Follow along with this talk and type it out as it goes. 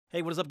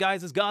Hey, what is up,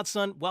 guys? It's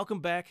Godson. Welcome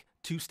back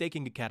to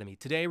Staking Academy.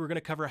 Today, we're going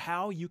to cover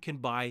how you can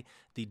buy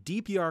the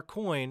Dpr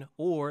coin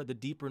or the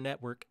Dpr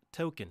Network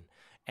token.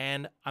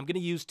 And I'm going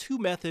to use two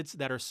methods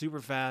that are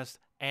super fast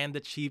and the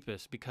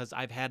cheapest because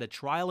I've had a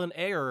trial and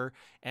error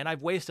and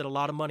I've wasted a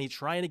lot of money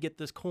trying to get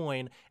this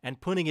coin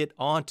and putting it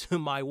onto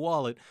my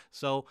wallet.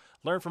 So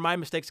learn from my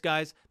mistakes,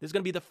 guys. This is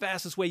going to be the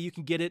fastest way you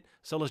can get it.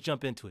 So let's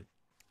jump into it.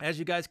 As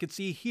you guys can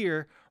see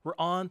here, we're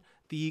on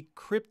the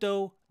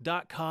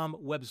crypto.com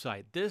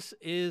website. This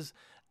is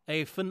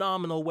a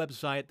phenomenal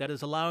website that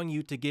is allowing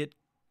you to get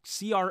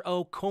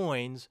CRO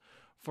coins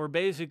for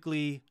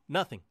basically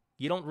nothing.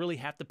 You don't really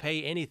have to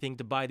pay anything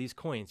to buy these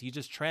coins. You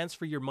just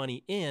transfer your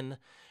money in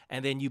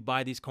and then you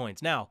buy these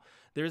coins. Now,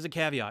 there's a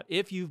caveat.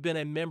 If you've been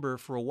a member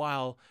for a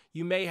while,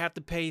 you may have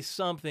to pay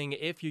something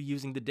if you're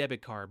using the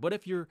debit card. But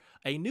if you're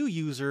a new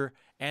user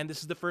and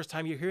this is the first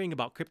time you're hearing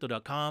about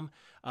crypto.com,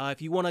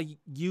 if you want to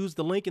use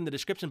the link in the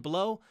description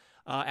below,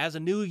 as a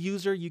new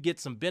user, you get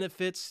some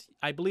benefits.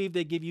 I believe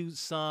they give you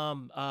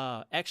some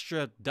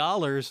extra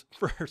dollars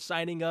for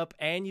signing up,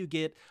 and you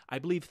get, I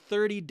believe,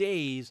 30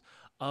 days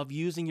of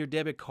using your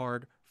debit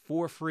card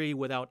for free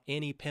without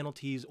any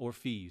penalties or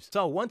fees.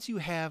 So once you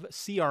have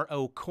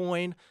CRO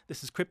coin,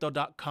 this is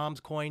crypto.com's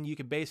coin, you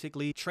can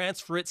basically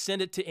transfer it,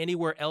 send it to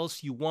anywhere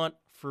else you want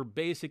for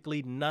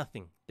basically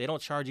nothing. They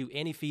don't charge you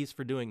any fees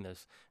for doing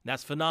this. And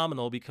that's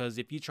phenomenal because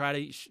if you try to,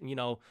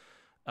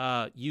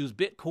 use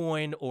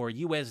Bitcoin or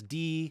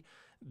USD,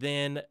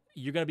 then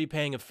you're going to be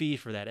paying a fee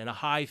for that, and a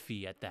high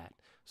fee at that.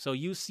 So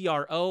use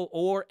CRO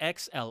or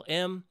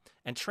XLM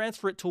and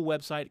transfer it to a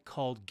website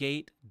called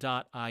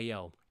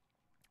gate.io.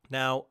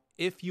 Now,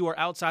 if you are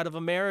outside of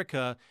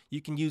America,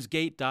 you can use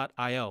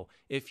gate.io.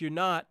 If you're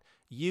not,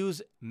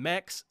 use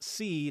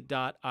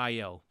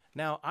mexc.io.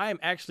 Now, I am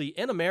actually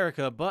in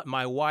America, but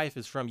my wife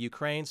is from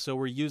Ukraine, so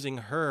we're using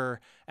her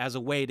as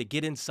a way to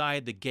get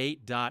inside the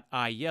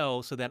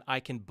gate.io so that I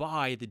can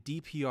buy the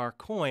DPR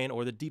coin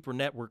or the Dpr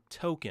Network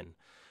token.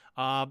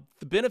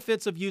 The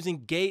benefits of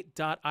using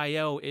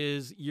gate.io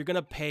is you're going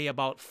to pay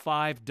about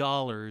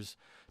 $5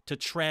 to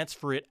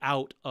transfer it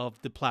out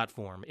of the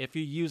platform. If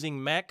you're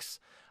using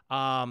mexc.io,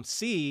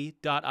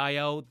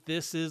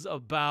 this is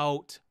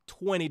about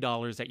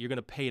 $20 that you're going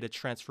to pay to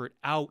transfer it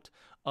out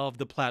of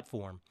the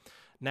platform.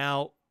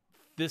 Now,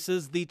 this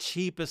is the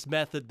cheapest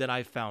method that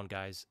I've found,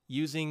 guys.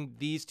 Using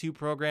these two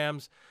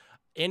programs,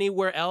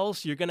 anywhere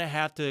else, you're going to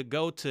have to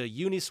go to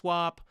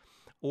Uniswap,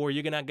 or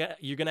you're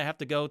gonna have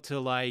to go to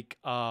like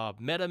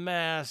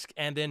MetaMask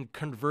and then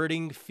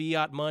converting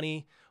fiat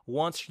money.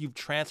 Once you've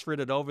transferred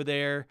it over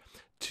there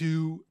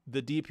to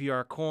the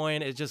DPR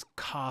coin, it just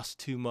costs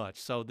too much.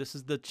 So this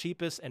is the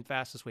cheapest and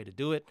fastest way to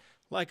do it.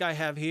 Like I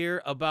have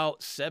here,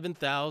 about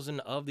 7,000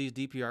 of these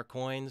DPR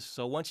coins.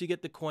 So once you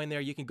get the coin there,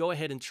 you can go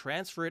ahead and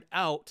transfer it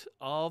out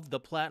of the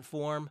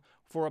platform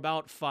for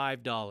about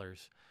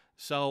 $5.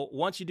 So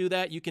once you do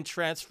that, you can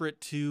transfer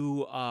it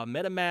to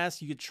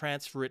MetaMask, you can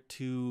transfer it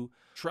to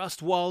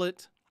Trust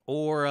Wallet,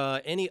 or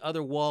any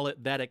other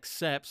wallet that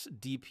accepts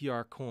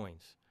DPR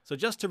coins. So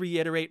just to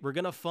reiterate, we're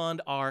going to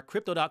fund our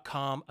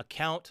crypto.com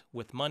account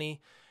with money.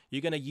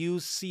 You're going to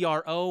use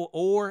CRO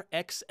or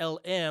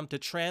XLM to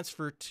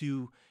transfer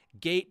to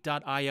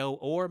gate.io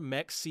or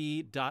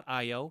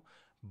mexc.io.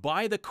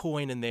 Buy the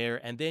coin in there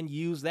and then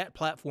use that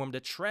platform to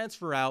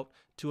transfer out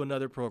to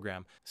another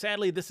program.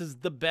 Sadly, this is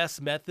the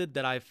best method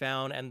that I've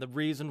found, and the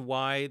reason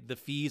why the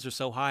fees are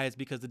so high is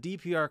because the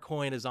DPR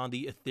coin is on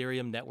the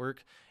Ethereum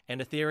network,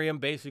 and Ethereum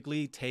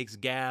basically takes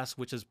gas,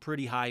 which is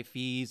pretty high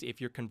fees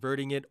if you're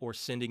converting it or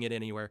sending it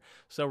anywhere.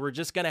 So we're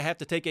just going to have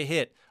to take a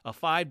hit, a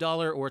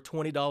 $5 or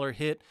 $20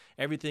 hit.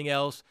 Everything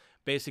else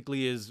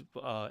basically is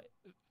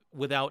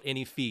without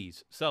any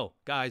fees. So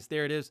guys,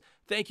 there it is.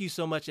 Thank you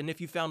so much. And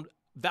if you found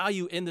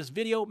value in this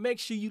video, make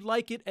sure you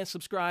like it and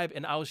subscribe,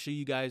 and I'll show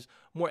you guys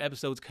more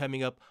episodes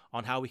coming up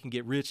on how we can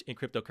get rich in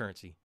cryptocurrency.